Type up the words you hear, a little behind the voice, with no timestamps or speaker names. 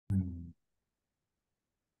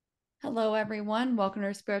Hello, everyone. Welcome to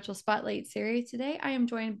our Spiritual Spotlight series. Today, I am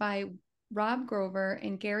joined by Rob Grover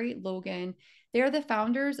and Garrett Logan. They are the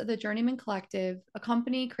founders of the Journeyman Collective, a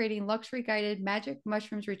company creating luxury guided magic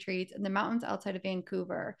mushrooms retreats in the mountains outside of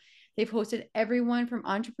Vancouver. They've hosted everyone from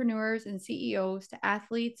entrepreneurs and CEOs to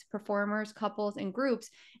athletes, performers, couples, and groups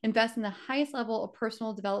invest in the highest level of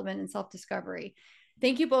personal development and self discovery.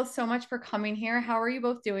 Thank you both so much for coming here. How are you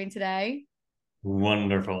both doing today?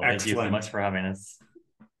 Wonderful. Thank you so Excellent. much for having us.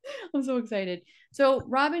 I'm so excited. So,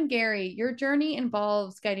 Rob and Gary, your journey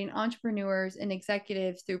involves guiding entrepreneurs and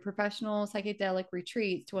executives through professional psychedelic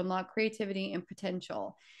retreats to unlock creativity and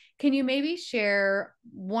potential. Can you maybe share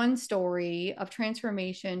one story of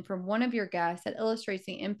transformation from one of your guests that illustrates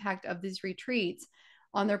the impact of these retreats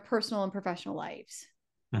on their personal and professional lives?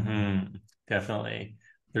 Definitely.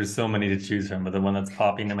 There's so many to choose from, but the one that's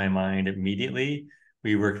popping in my mind immediately,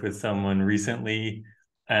 we worked with someone recently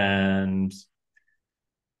and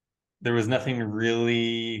there was nothing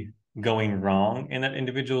really going wrong in that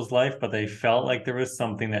individual's life, but they felt like there was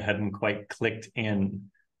something that hadn't quite clicked in.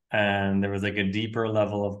 And there was like a deeper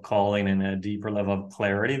level of calling and a deeper level of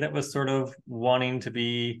clarity that was sort of wanting to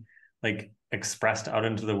be like expressed out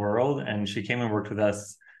into the world. And she came and worked with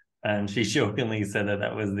us, and she jokingly said that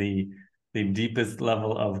that was the deepest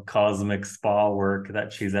level of cosmic spa work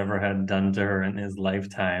that she's ever had done to her in his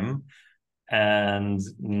lifetime. And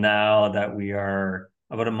now that we are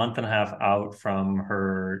about a month and a half out from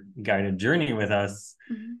her guided journey with us,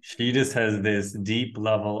 Mhm. she just has this deep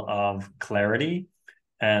level of clarity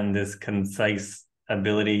and this concise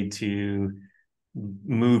ability to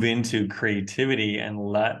move into creativity and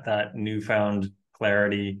let that newfound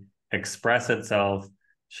clarity express itself.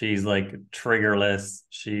 She's like triggerless.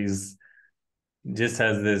 She's just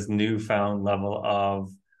has this newfound level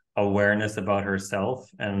of awareness about herself.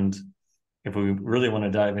 And if we really want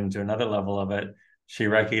to dive into another level of it, she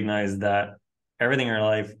recognized that everything in her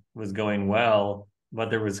life was going well, but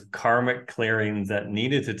there was karmic clearings that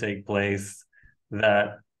needed to take place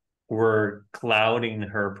that were clouding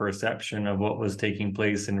her perception of what was taking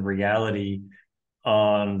place in reality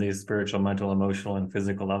on the spiritual, mental, emotional, and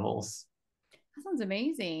physical levels. That sounds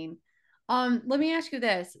amazing. Let me ask you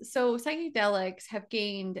this. So, psychedelics have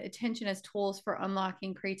gained attention as tools for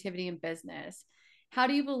unlocking creativity in business. How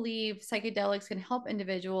do you believe psychedelics can help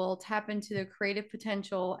individual tap into their creative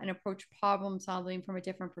potential and approach problem solving from a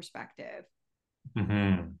different perspective?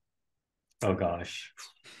 Mm-hmm. Oh gosh.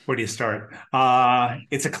 Where do you start?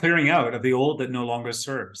 It's a clearing out of the old that no longer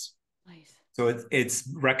serves. Nice. So it's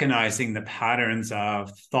recognizing the patterns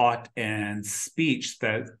of thought and speech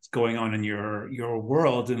that's going on in your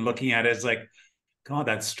world and looking at it as like, God,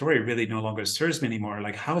 that story really no longer serves me anymore.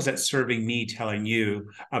 Like, how is that serving me telling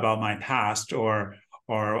you about my past or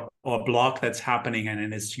a block that's happening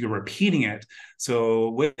and it's you're repeating it. So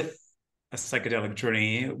with a psychedelic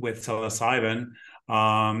journey with psilocybin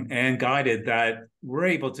and guided that we're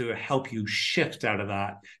able to help you shift out of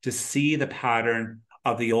that to see the pattern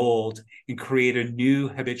of the old and create a new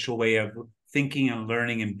habitual way of thinking and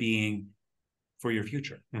learning and being for your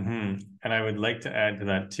future. Mm-hmm. And I would like to add to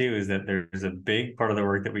that too, is that there's a big part of the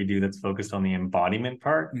work that we do that's focused on the embodiment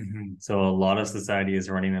part. Mm-hmm. So a lot of society is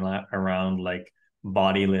running a lot around like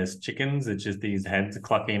bodiless chickens. It's just these heads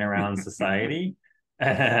clucking around society.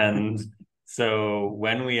 And so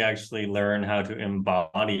when we actually learn how to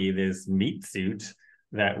embody this meat suit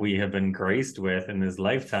that we have been graced with in this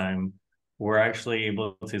lifetime, we're actually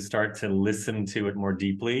able to start to listen to it more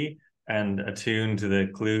deeply and attune to the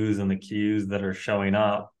clues and the cues that are showing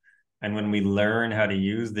up. And when we learn how to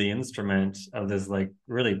use the instrument of this like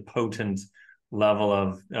really potent level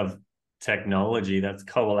of technology that's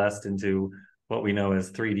coalesced into what we know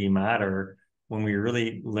as 3D matter, when we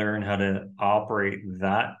really learn how to operate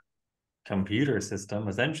that computer system,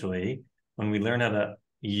 essentially, when we learn how to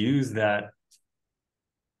use that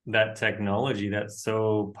technology that's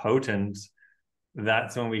so potent,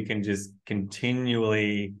 that's when we can just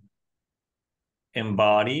continually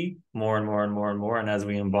embody more and more and more and more. And as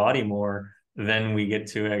we embody more, then we get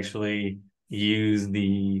to actually use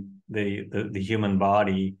the human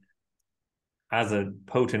body as a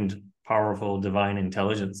potent, powerful, divine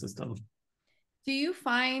intelligence system. Do you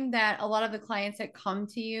find that a lot of the clients that come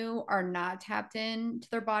to you are not tapped into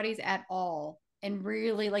their bodies at all? And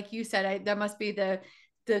really, like you said, that must be the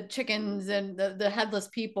chickens and the headless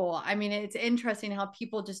people. I mean, it's interesting how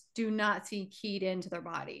people just do not see keyed into their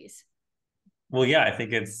bodies. Well, yeah, I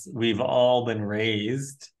think it's we've all been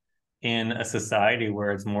raised in a society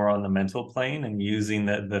where it's more on the mental plane and using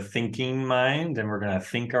the thinking mind, and we're going to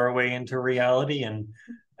think our way into reality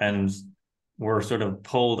and we're sort of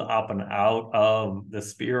pulled up and out of the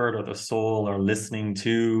spirit or the soul, or listening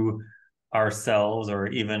to ourselves, or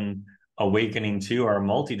even awakening to our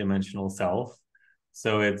multidimensional self.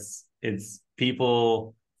 So it's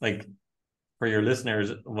people, like, for your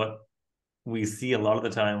listeners, what we see a lot of the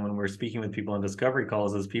time when we're speaking with people on discovery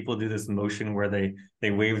calls is people do this motion where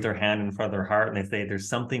they wave their hand in front of their heart and they say, there's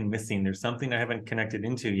something missing, there's something I haven't connected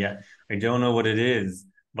into yet, I don't know what it is,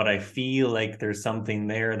 but I feel like there's something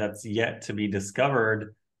there that's yet to be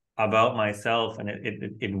discovered about myself, and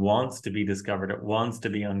it wants to be discovered, it wants to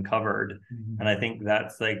be uncovered. Mm-hmm. And I think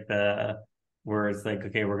that's like where it's like,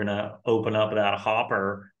 okay, we're gonna open up that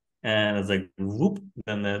hopper, and it's like whoop,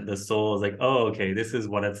 then the soul is like, oh, okay, this is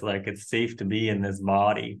what it's like, it's safe to be in this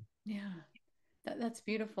body. Yeah, that's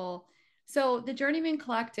beautiful. So the Journeyman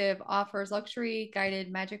Collective offers luxury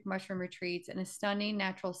guided magic mushroom retreats in a stunning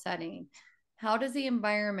natural setting. How does the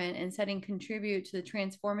environment and setting contribute to the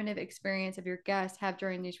transformative experience of your guests have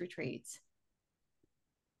during these retreats?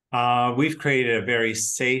 We've created a very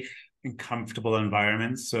safe and comfortable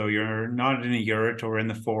environment. So you're not in a yurt or in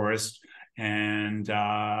the forest, and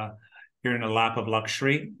you're in a lap of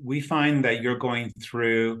luxury. We find that you're going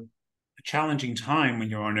through a challenging time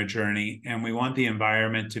when you're on a journey, and we want the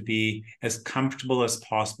environment to be as comfortable as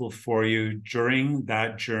possible for you during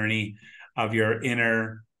that journey of your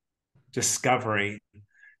inner discovery.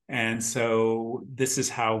 And so this is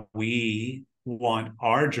how we want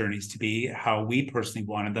our journeys to be, how we personally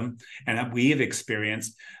wanted them, and that we have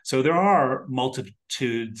experienced. So there are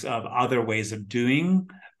multitudes of other ways of doing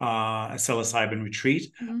a psilocybin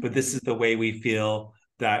retreat, mm-hmm. but this is the way we feel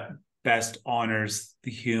that best honors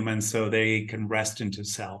the human, so they can rest into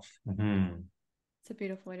self. Mm-hmm. It's a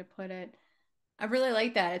beautiful way to put it. I really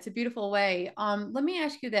like that. It's a beautiful way. Let me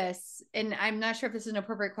ask you this, and I'm not sure if this is an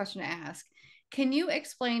appropriate question to ask. Can you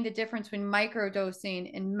explain the difference between microdosing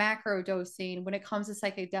and macrodosing when it comes to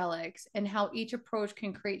psychedelics, and how each approach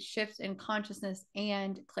can create shifts in consciousness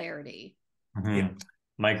and clarity? Mm-hmm. Yeah.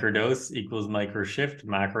 Microdose equals micro shift.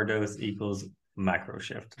 Macrodose equals macro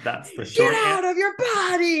shift. That's the short. Get out of your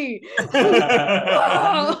body.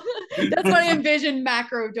 Whoa. That's what I envision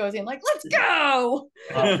macro dosing. Like, let's go.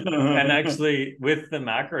 And actually, with the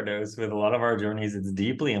macro dose, with a lot of our journeys, it's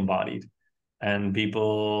deeply embodied. And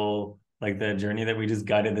people, like the journey that we just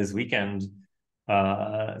guided this weekend,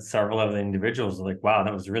 several of the individuals were like, wow,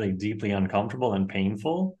 that was really deeply uncomfortable and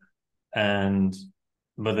painful.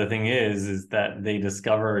 But the thing is that they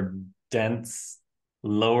discovered dense,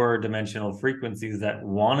 lower dimensional frequencies that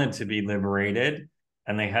wanted to be liberated,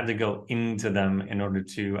 and they had to go into them in order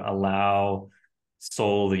to allow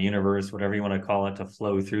soul, the universe, whatever you want to call it, to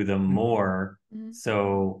flow through them more. Mm-hmm.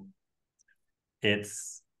 So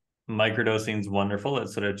it's microdosing is wonderful. It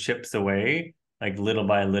sort of chips away, like little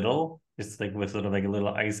by little, just like with sort of like a little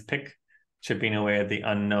ice pick, chipping away at the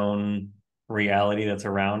unknown reality that's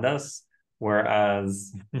around us.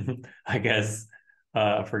 Whereas I guess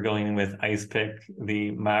for going with ice pick,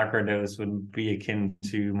 the macrodose would be akin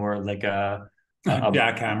to more like a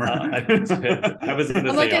jackhammer. I was going to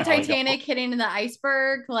say like a Titanic hitting the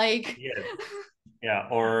iceberg, like yeah,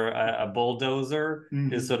 or a bulldozer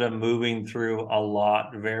is sort of moving through a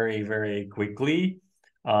lot very, very quickly,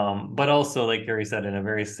 but also, like Gary said, in a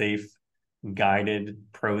very safe, guided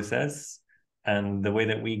process. And the way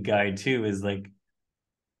that we guide too is like,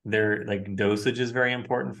 their like dosage is very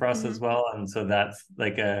important for us as well, and so that's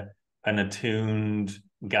like an attuned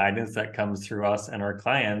guidance that comes through us and our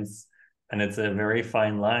clients, and it's a very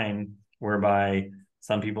fine line whereby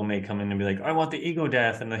some people may come in and be like, I want the ego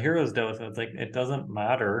death and the hero's dose, and it's like, it doesn't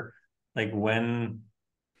matter. Like when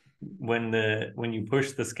you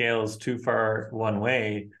push the scales too far one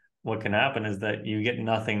way, what can happen is that you get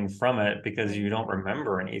nothing from it because you don't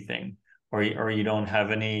remember anything, or you don't have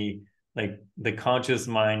any, like the conscious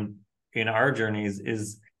mind in our journeys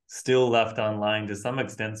is still left online to some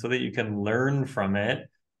extent so that you can learn from it.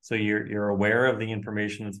 So you're aware of the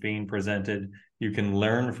information that's being presented, you can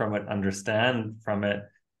learn from it, understand from it.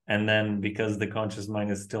 And then because the conscious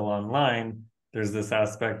mind is still online, there's this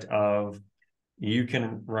aspect of you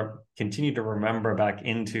can continue to remember back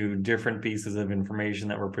into different pieces of information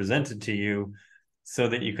that were presented to you so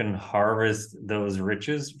that you can harvest those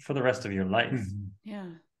riches for the rest of your life. Mm-hmm. Yeah.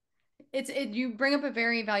 You bring up a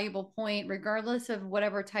very valuable point. Regardless of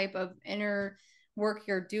whatever type of inner work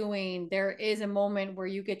you're doing, there is a moment where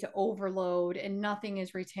you get to overload and nothing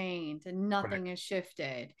is retained and nothing is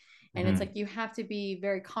shifted. And it's like you have to be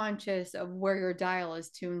very conscious of where your dial is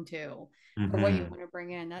tuned to or what you want to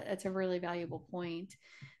bring in. That's a really valuable point.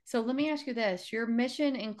 So let me ask you this. Your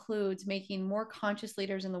mission includes making more conscious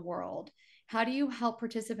leaders in the world. How do you help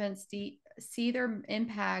participants see their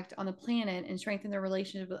impact on the planet and strengthen their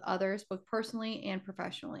relationship with others, both personally and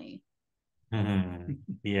professionally?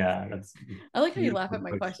 Yeah, that's I like how you laugh beautiful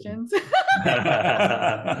at my question. questions.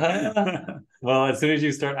 Well, as soon as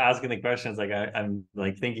you start asking the questions, like I'm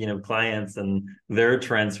like thinking of clients and their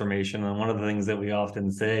transformation. And one of the things that we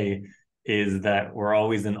often say is that we're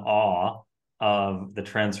always in awe of the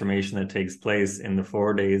transformation that takes place in the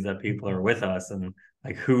 4 days that people are with us, and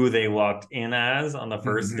like who they walked in as on the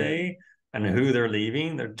first day and who they're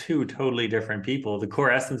leaving. They're two totally different people. The core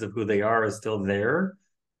essence of who they are is still there,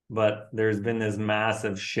 but there's been this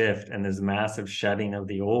massive shift and this massive shedding of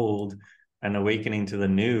the old and awakening to the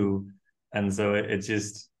new. And so it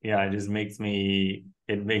just, yeah, it just makes me,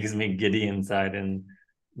 it makes me giddy inside. And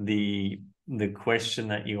the question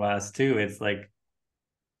that you asked too, it's like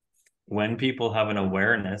when people have an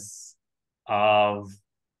awareness of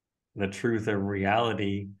the truth of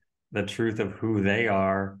reality, the truth of who they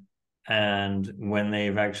are, and when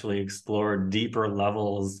they've actually explored deeper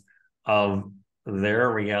levels of their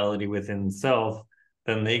reality within self,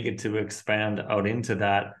 then they get to expand out into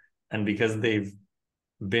that. And because they've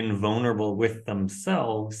been vulnerable with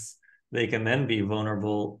themselves, they can then be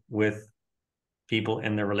vulnerable with people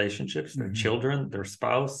in their relationships, their children, their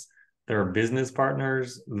spouse, their business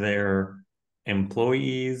partners, their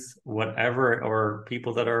employees, whatever, or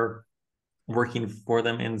people that are working for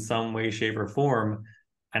them in some way, shape, or form.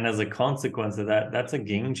 And as a consequence of that, that's a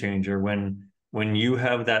game changer when you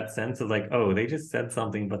have that sense of like, oh, they just said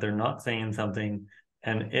something, but they're not saying something.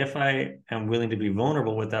 And if I am willing to be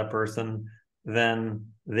vulnerable with that person, then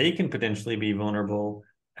they can potentially be vulnerable,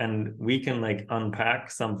 and we can like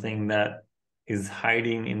unpack something that is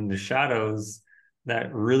hiding in the shadows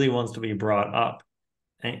that really wants to be brought up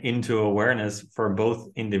into awareness for both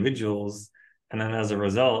individuals. And then as a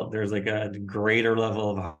result, there's like a greater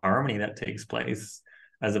level of harmony that takes place,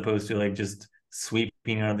 as opposed to like just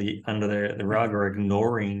sweeping under the rug or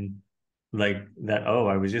ignoring like that, oh,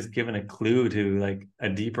 I was just given a clue to like a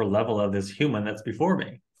deeper level of this human that's before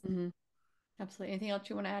me. Mm-hmm. Absolutely. Anything else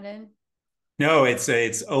you want to add in? No, it's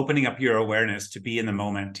opening up your awareness to be in the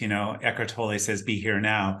moment. You know, Eckhart Tolle says, "Be here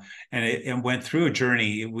now," and it went through a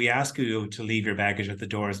journey. We ask you to leave your baggage at the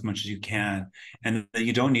door as much as you can, and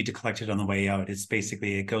you don't need to collect it on the way out. It's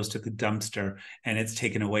basically it goes to the dumpster and it's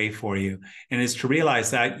taken away for you. And it's to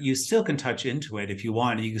realize that you still can touch into it if you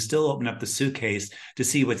want. You can still open up the suitcase to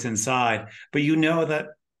see what's inside, but you know that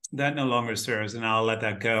that no longer serves, and I'll let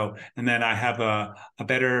that go. And then I have a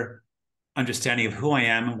better understanding of who I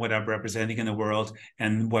am and what I'm representing in the world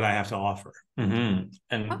and what I have to offer. And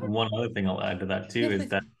one other thing I'll add to that too is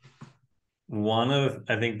please. that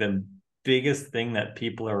I think the biggest thing that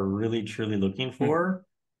people are really truly looking for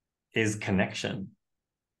is connection.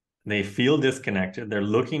 They feel disconnected. They're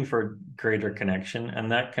looking for greater connection, and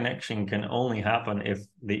that connection can only happen if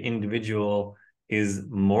the individual is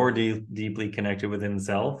more deeply connected within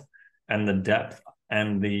self, and the depth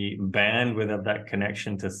and the bandwidth of that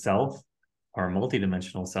connection to self, our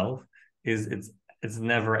multidimensional self, is it's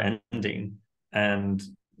never ending. And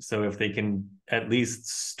so if they can at least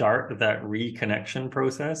start that reconnection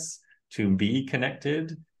process to be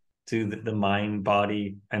connected to the mind,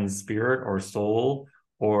 body, and spirit, or soul,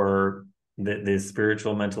 or the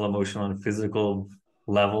spiritual, mental, emotional, and physical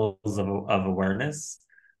levels of awareness,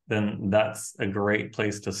 then that's a great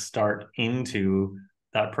place to start into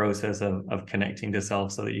that process of connecting to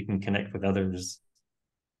self so that you can connect with others.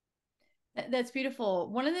 That's beautiful.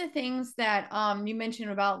 One of the things that you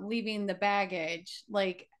mentioned about leaving the baggage,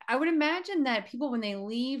 like I would imagine that people when they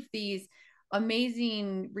leave these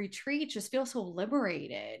amazing retreats just feel so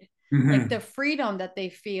liberated. Like the freedom that they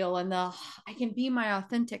feel and the I can be my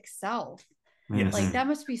authentic self. Yes. Like that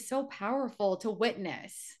must be so powerful to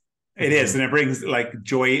witness. It is, and it brings like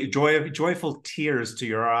joyful tears to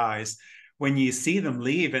your eyes when you see them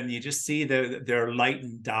leave, and you just see they're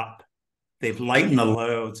lightened up. They've lightened the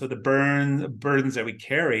load, so the burdens that we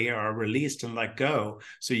carry are released and let go,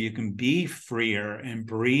 so you can be freer and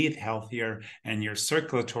breathe healthier, and your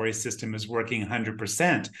circulatory system is working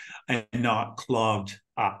 100% and not clogged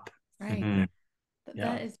up. Right.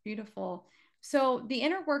 That is beautiful. So the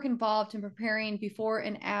inner work involved in preparing before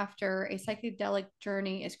and after a psychedelic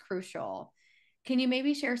journey is crucial. Can you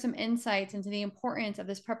maybe share some insights into the importance of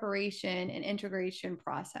this preparation and integration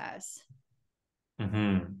process?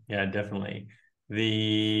 Yeah, definitely.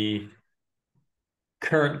 The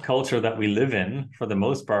current culture that we live in, for the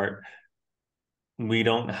most part, we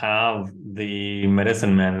don't have the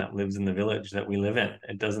medicine man that lives in the village that we live in.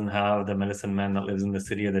 It doesn't have the medicine man that lives in the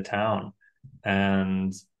city or the town.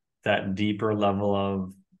 And that deeper level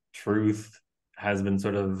of truth has been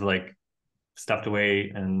sort of like stuffed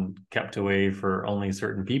away and kept away for only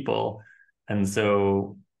certain people. And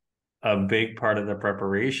so a big part of the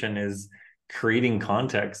preparation is creating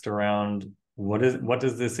context around what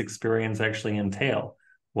does this experience actually entail?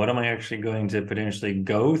 What am I actually going to potentially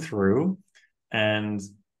go through? And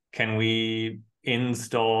can we teach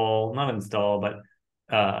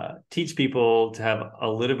people to have a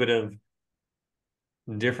little bit of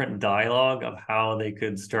different dialogue of how they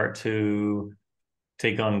could start to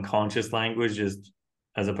take on conscious language, just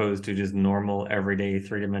as opposed to just normal everyday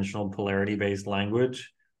three-dimensional polarity-based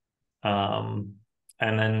language, and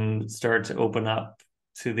then start to open up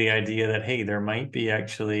to the idea that, hey, there might be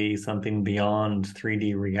actually something beyond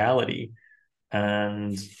 3D reality.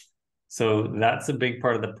 And so that's a big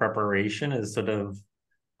part of the preparation, is sort of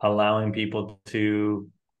allowing people to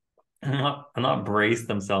not brace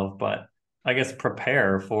themselves, but I guess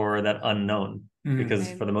prepare for that unknown.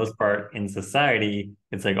 Because for the most part in society,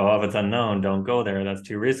 it's like, oh, if it's unknown, don't go there. That's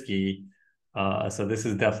too risky. So this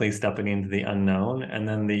is definitely stepping into the unknown. And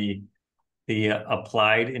then the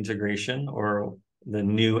applied integration, or the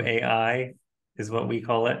new AI is what we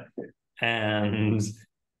call it. And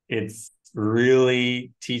it's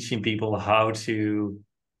really teaching people how to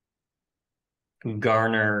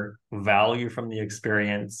garner value from the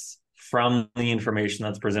experience, from the information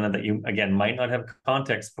that's presented that you, again, might not have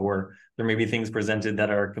context for. There may be things presented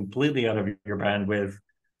that are completely out of your bandwidth,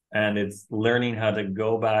 and it's learning how to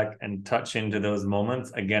go back and touch into those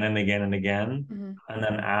moments again and again and again, and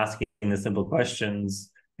then asking the simple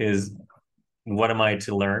questions is, what am I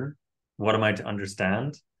to learn? What am I to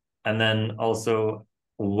understand? And then also,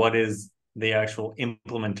 what is the actual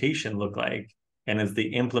implementation look like? And it's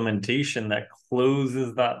the implementation that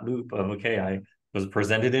closes that loop of, okay, I was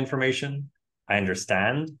presented information, I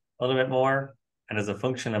understand a little bit more, and as a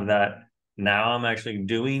function of that, now I'm actually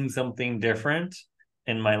doing something different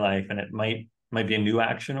in my life, and it might be a new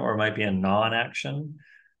action, or it might be a non-action.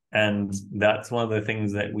 And that's one of the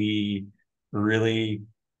things that we really,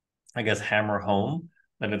 I guess, hammer home,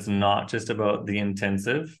 that it's not just about the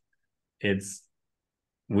intensive.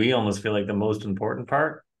 We almost feel like the most important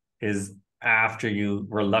part is after you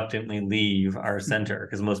reluctantly leave our center,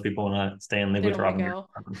 because most people want to stay and live with Robin.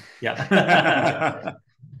 Yeah.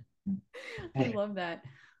 I love that.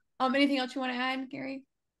 Anything else you want to add, Gary?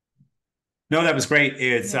 No, that was great.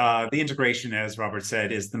 It's the integration, as Robert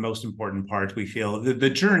said, is the most important part. We feel the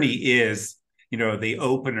journey is, the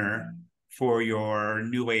opener for your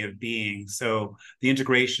new way of being. So the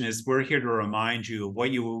integration is, we're here to remind you of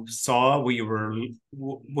what you saw,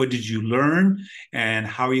 what did you learn, and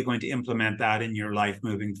how are you going to implement that in your life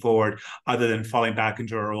moving forward, other than falling back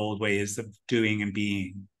into our old ways of doing and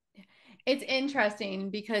being. It's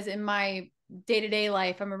interesting because in my day-to-day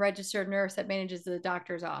life, I'm a registered nurse that manages the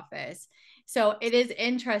doctor's office. So it is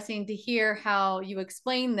interesting to hear how you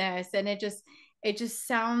explain this. And it just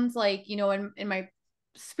sounds like, in my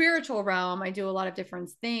spiritual realm, I do a lot of different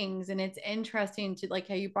things. And it's interesting to, like,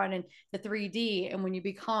 how you brought in the 3D, and when you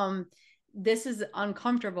become, this is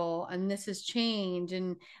uncomfortable and this is change.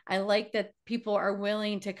 And I like that people are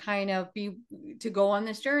willing to to go on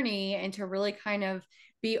this journey and to really kind of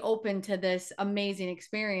be open to this amazing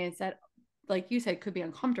experience that, like you said, could be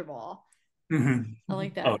uncomfortable. I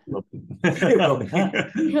like that.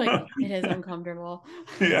 You're like, it is uncomfortable.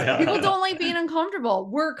 Yeah. People don't like being uncomfortable.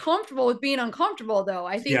 We're comfortable with being uncomfortable, though.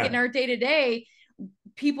 I think in our day-to-day,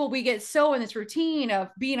 we get so in this routine of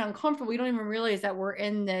being uncomfortable, we don't even realize that we're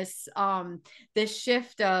in this this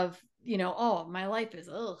shift of, oh, my life is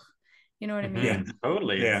you know what I mean? Yeah,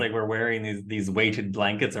 totally. It's like we're wearing these weighted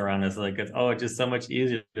blankets around us. Like, it's just so much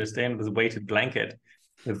easier to stay in this weighted blanket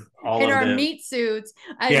with all in our meat suits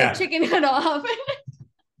as a chicken head off.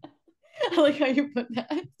 I like how you put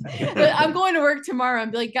that. But I'm going to work tomorrow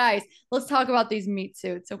and be like, guys, let's talk about these meat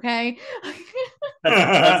suits, okay?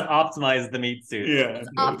 Let's optimize the meat suits. Let's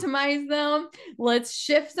optimize them. Let's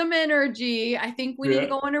shift some energy. I think we need to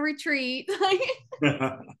go on a retreat.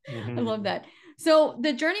 I love that. So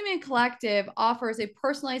the Journeyman Collective offers a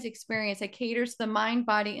personalized experience that caters to the mind,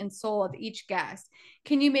 body, and soul of each guest.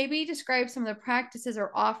 Can you maybe describe some of the practices or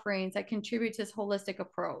offerings that contribute to this holistic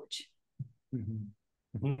approach?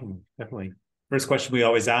 Definitely. First question we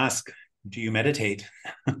always ask, do you meditate?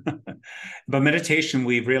 But meditation,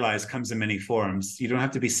 we've realized, comes in many forms. You don't have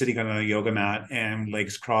to be sitting on a yoga mat and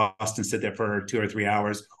legs crossed and sit there for 2 or 3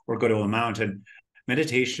 hours, or go to a mountain.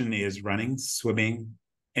 Meditation is running, swimming,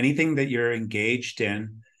 anything that you're engaged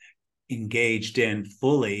in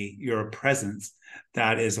fully, your presence,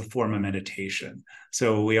 that is a form of meditation.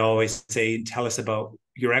 So we always say, tell us about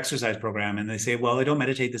your exercise program, and they say, well, I don't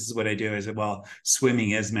meditate, this is what I do. I said, well,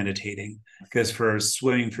 swimming is meditating, because for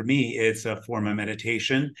swimming, for me, it's a form of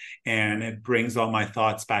meditation, and it brings all my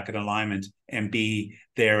thoughts back in alignment and be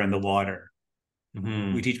there in the water.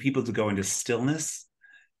 We teach people to go into stillness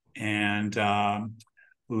and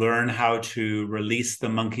learn how to release the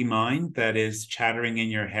monkey mind that is chattering in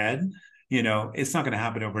your head. It's not going to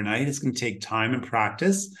happen overnight. It's going to take time and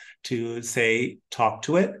practice to say, talk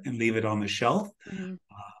to it and leave it on the shelf.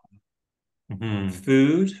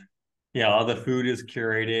 Food. Yeah, all the food is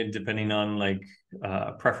curated depending on like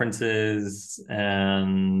preferences,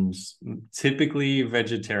 and typically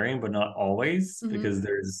vegetarian, but not always, because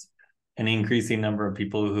there's an increasing number of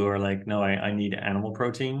people who are like, no, I need animal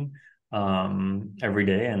protein every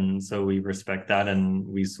day. And so we respect that, and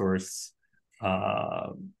we source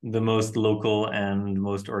the most local and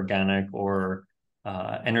most organic or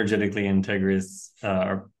energetically integrous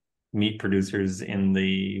meat producers in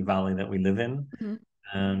the valley that we live in.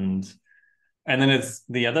 And then it's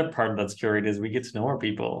the other part that's curated is we get to know our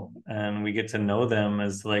people, and we get to know them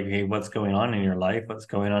as like, hey, what's going on in your life? What's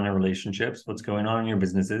going on in relationships? What's going on in your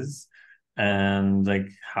businesses? And like,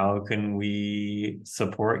 how can we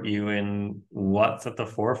support you in what's at the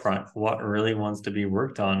forefront, what really wants to be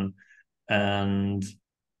worked on? And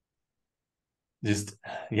just,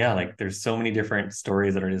 yeah, like there's so many different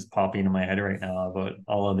stories that are just popping in my head right now about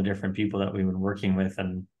all of the different people that we've been working with.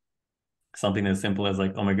 And something as simple as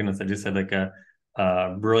like, oh my goodness, I just had like a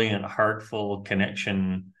brilliant, heartful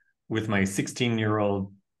connection with my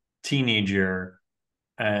 16-year-old teenager.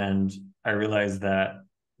 And I realized that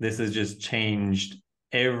this has just changed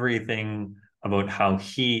everything about how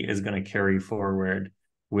he is going to carry forward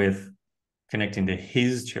with connecting to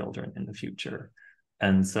his children in the future.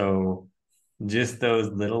 And so just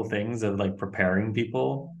those little things of like preparing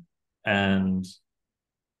people, and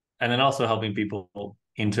then also helping people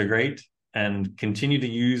integrate and continue to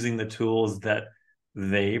using the tools that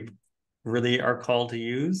they really are called to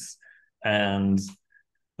use. And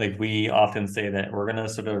like, we often say that we're going to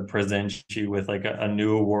sort of present you with like a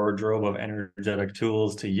new wardrobe of energetic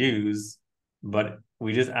tools to use, but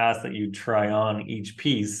we just ask that you try on each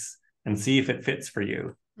piece and see if it fits for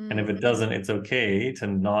you. And if it doesn't, it's okay to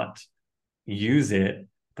not use it,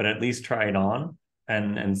 but at least try it on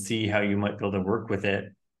and see how you might be able to work with it.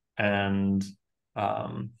 And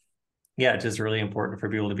yeah, it's just really important for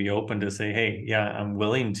people to be open to say, hey, yeah, I'm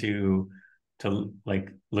willing to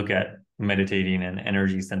like look at meditating and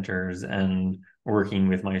energy centers and working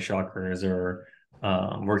with my chakras, or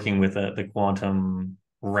working with the quantum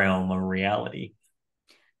realm of reality.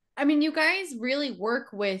 I mean, you guys really work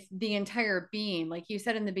with the entire being. Like you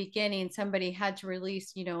said in the beginning, somebody had to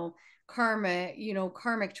release,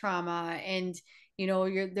 karmic trauma, and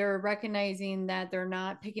they're recognizing that they're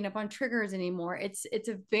not picking up on triggers anymore. It's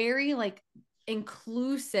a very like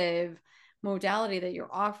inclusive modality that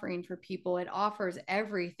you're offering for people. It offers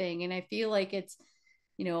everything, and I feel like it's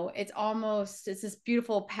this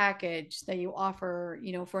beautiful package that you offer,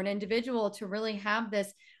 for an individual to really have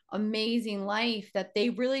this amazing life that they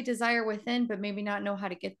really desire within, but maybe not know how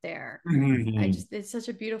to get there. It's such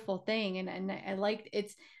a beautiful thing. And I like,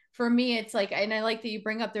 it's, for me, it's like, and I like that you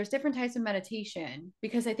bring up, there's different types of meditation,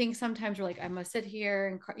 because I think sometimes we're like, I must sit here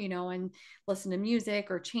and, and listen to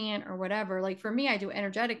music or chant or whatever. Like for me, I do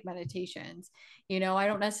energetic meditations. I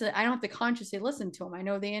don't have to consciously listen to them. I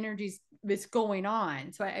know the energy's going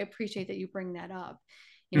on. So I appreciate that you bring that up,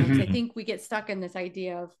 because I think we get stuck in this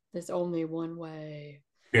idea of there's only one way.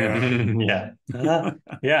 Yeah.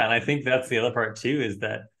 Yeah. And I think that's the other part too, is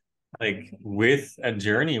that like with a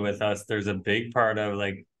journey with us, there's a big part of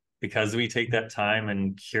like, because we take that time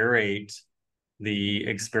and curate the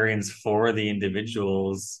experience for the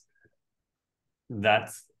individuals,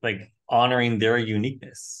 that's like honoring their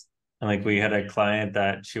uniqueness. And like, we had a client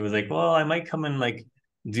that she was like, well, I might come and like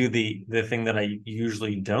do the thing that I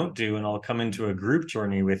usually don't do, and I'll come into a group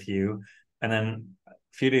journey with you. And then a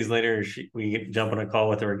few days later, we jump on a call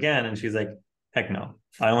with her again, and she's like, heck no,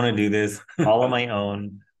 I want to do this all on my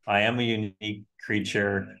own. I am a unique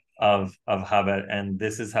creature of habit, and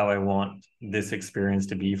this is how I want this experience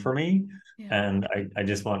to be for me. Yeah. And I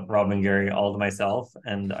just want Rob and Gary all to myself,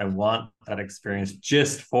 and I want that experience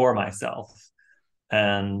just for myself.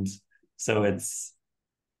 And so it's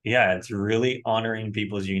really honoring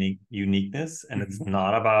people's uniqueness. And it's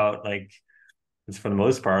not about like, it's for the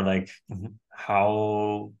most part like,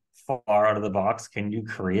 how far out of the box can you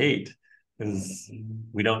create, because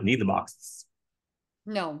we don't need the boxes.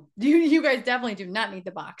 No, you guys definitely do not need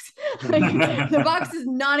the box. Like, the box is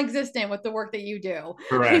non-existent with the work that you do.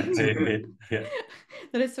 Correct. Yeah.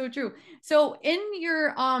 That is so true. So in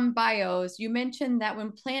your bios, you mentioned that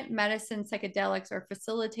when plant medicine psychedelics are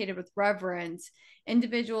facilitated with reverence,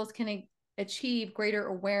 individuals can achieve greater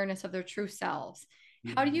awareness of their true selves.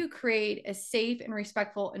 How do you create a safe and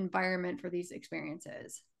respectful environment for these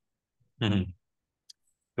experiences? Mhm.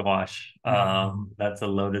 Gosh, that's a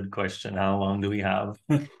loaded question. How long do we have?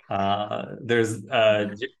 There's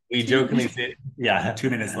we jokingly say, yeah, 2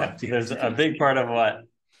 minutes left. There's a big part of what,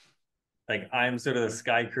 like, I'm sort of the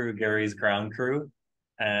sky crew, Gary's ground crew,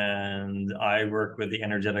 and I work with the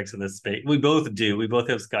energetics of the space. We both do. We both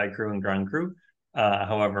have sky crew and ground crew.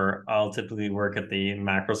 However, I'll typically work at the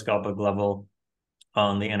macroscopic level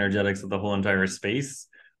on the energetics of the whole entire space,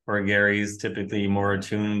 where Gary's typically more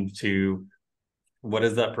attuned to what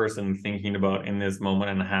is that person thinking about in this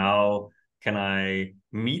moment, and how can I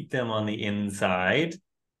meet them on the inside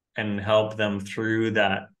and help them through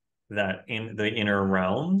that in the inner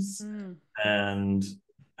realms. Mm. And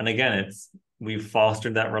again, it's we've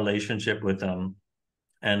fostered that relationship with them,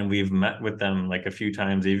 and we've met with them like a few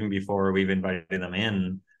times even before we've invited them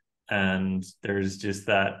in, and there's just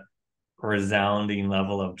that resounding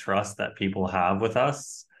level of trust that people have with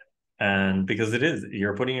us. And because it is,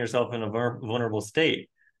 you're putting yourself in a vulnerable state,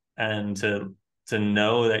 and to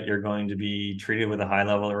know that you're going to be treated with a high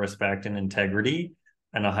level of respect and integrity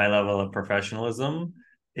and a high level of professionalism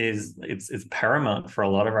is it's paramount for a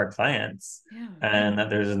lot of our clients. Yeah. And that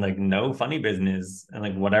there's like no funny business, and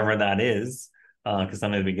like whatever that is, because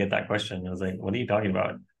sometimes we get that question. I was like, what are you talking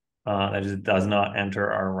about? That just does not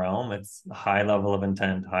enter our realm. It's high level of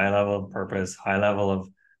intent, high level of purpose, high level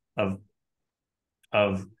of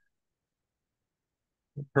of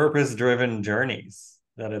purpose-driven journeys.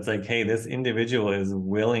 That it's like, hey, this individual is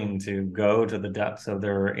willing to go to the depths of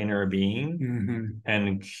their inner being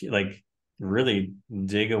and like really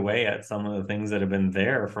dig away at some of the things that have been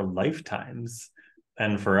there for lifetimes.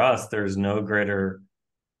 And for us, there's no greater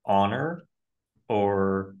honor,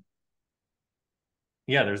 or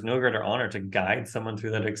there's no greater honor to guide someone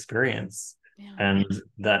through that experience. Yeah. And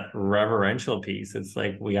that reverential piece, it's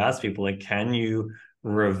like we ask people, like, can you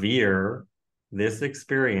revere this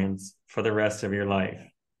experience for the rest of your life?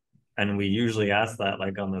 And we usually ask that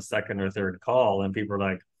like on the second or third call, and people are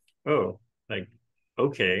like, oh, like,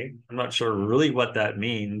 okay, I'm not sure really what that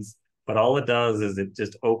means, but all it does is it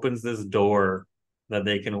just opens this door that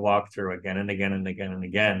they can walk through again and again and again and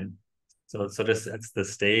again. So it sort of sets the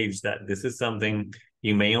stage that this is something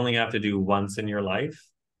you may only have to do once in your life,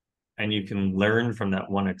 and you can learn from that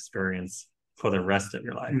one experience for the rest of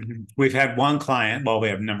your life. We've had one client, well, we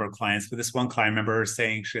have a number of clients, but this one client, I remember her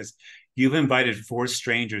saying, she goes, you've invited 4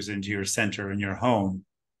 strangers into your center in your home,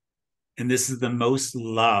 and this is the most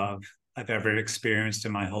love I've ever experienced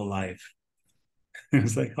in my whole life. It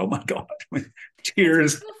was like, oh my God,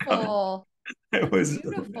 tears. Beautiful. It was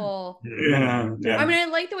beautiful. Yeah. I mean, I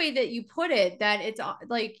like the way that you put it, that it's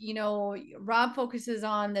like, you know, Rob focuses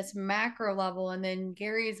on this macro level and then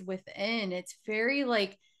Gary's within. It's very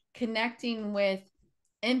like connecting with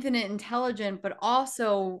infinite intelligence, but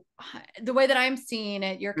also the way that I'm seeing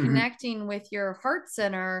it, you're connecting with your heart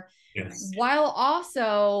center, while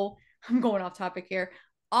also, I'm going off topic here,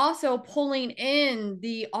 also pulling in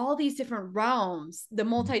all these different realms, the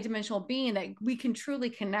multidimensional being that we can truly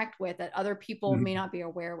connect with, that other people may not be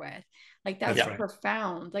aware with. Like that's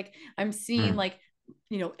profound. Like I'm seeing like,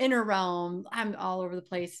 you know, inner realm, I'm all over the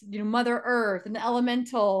place, you know, Mother Earth and the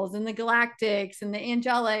elementals and the galactics and the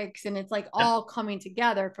angelics, and it's like all coming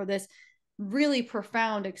together for this really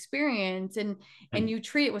profound experience. And you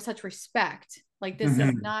treat it with such respect. Like this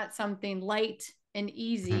is not something light and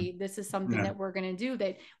easy. This is something that we're going to do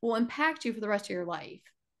that will impact you for the rest of your life.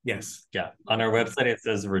 Yes. Yeah. On our website, it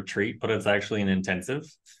says retreat, but it's actually an intensive.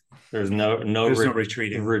 There's no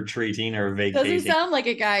retreating or vacating. Doesn't sound like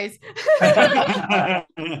it, guys. I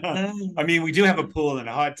mean, we do have a pool and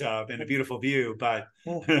a hot tub and a beautiful view, but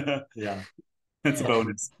yeah, it's a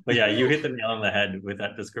bonus. But yeah, you hit the nail on the head with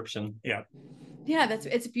that description. Yeah. Yeah,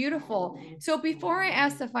 it's beautiful. So before I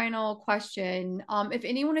ask the final question, if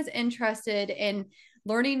anyone is interested in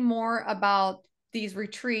learning more about these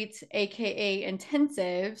retreats, aka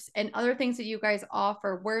intensives, and other things that you guys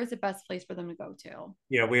offer, where is the best place for them to go to?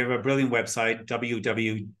 Yeah, we have a brilliant website,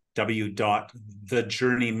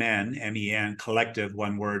 www.thejourneymen, MEN, collective,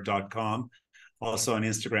 one word.com. Also on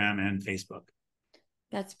Instagram and Facebook.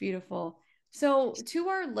 That's beautiful. So to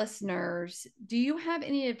our listeners, do you have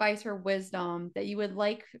any advice or wisdom that you would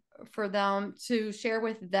like for them to share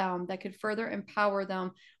with them that could further empower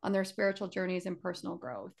them on their spiritual journeys and personal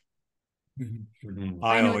growth? Mhm.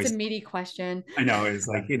 I know it's a meaty question. I know it's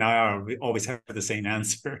like, I always have the same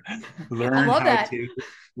answer. I love that.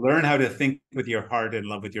 Learn how to think with your heart and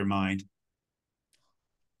love with your mind.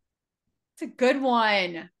 It's a good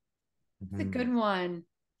one. It's a Mhm. good one.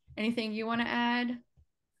 Anything you want to add?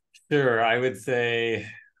 Sure. I would say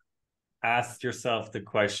ask yourself the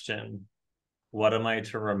question, what am I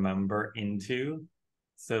to remember into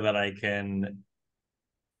so that I can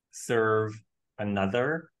serve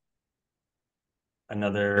another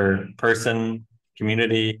person,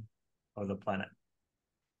 community, or the planet?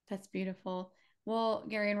 That's beautiful. Well,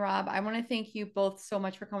 Gary and Rob, I want to thank you both so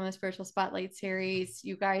much for coming on the Spiritual Spotlight series.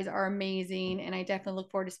 You guys are amazing, and I definitely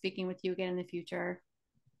look forward to speaking with you again in the future.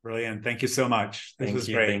 Brilliant. Thank you so much. This was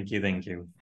great. Thank you.